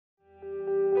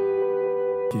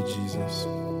Thank you, Jesus.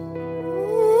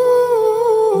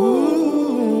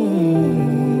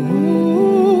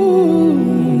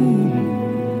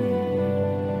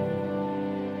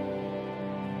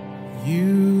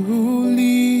 You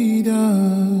lead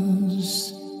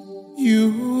us,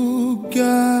 you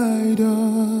guide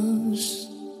us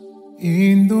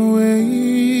in the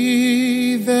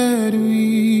way that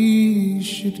we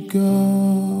should go.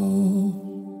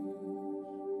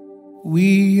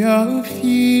 We are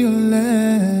fearless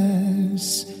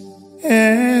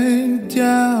and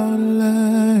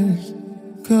doubtless,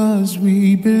 'cause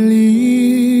we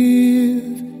believe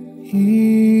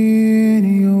in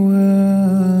your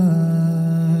word.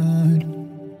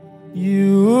 You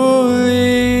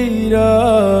lead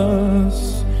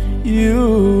us,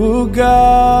 you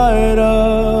guide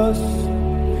us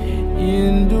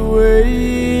in the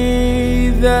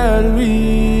way that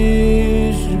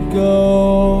we should go.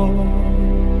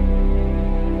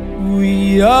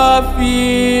 We are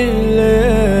fearless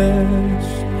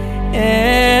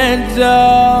and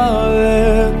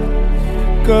doubtless,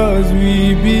 'cause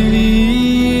we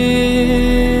believe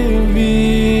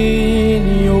in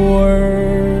your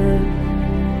word.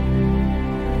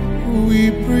 We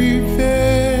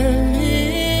prevail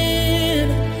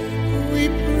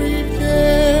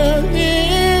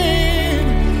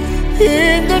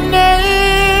in the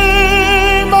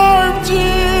name of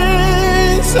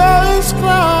Jesus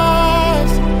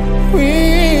Christ. We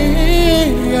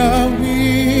are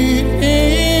winning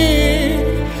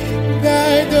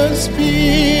by the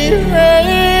Spirit.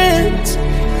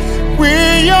 We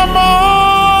are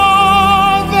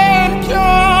more than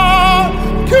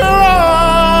conquerors.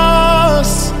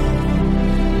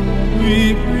 We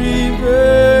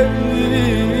prevail.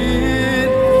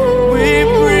 We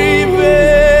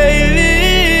prevail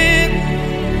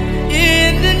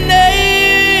in the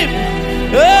name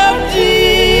of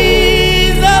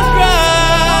Jesus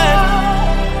Christ.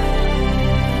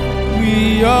 We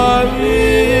are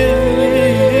living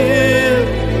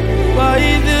by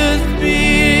the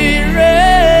Spirit.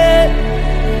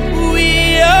 We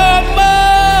are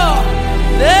more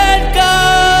than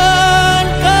conquerors.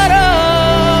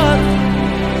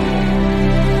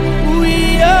 We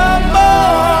are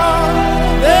more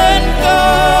than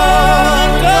conquerors.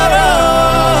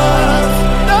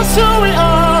 That's who we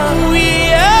are. We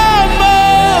are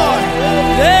more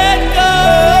than conquerors.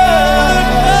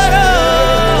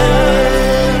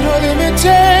 No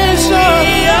limitation.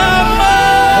 We are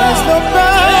more. There's no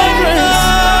boundaries.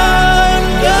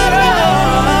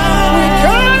 We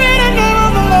come in the name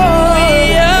of the Lord. We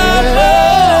are more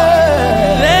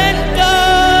than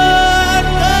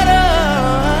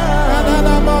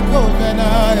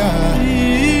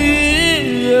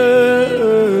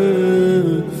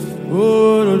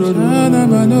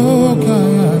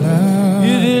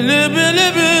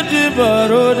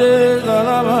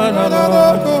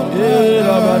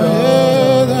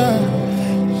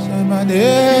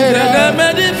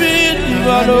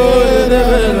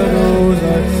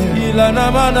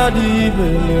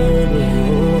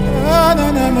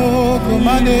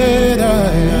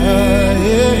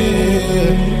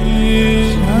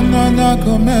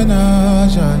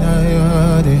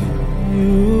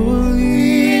You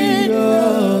lead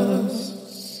us,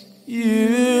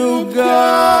 you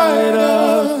guide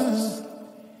us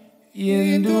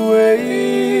in the way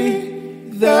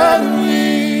that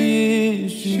we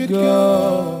should go.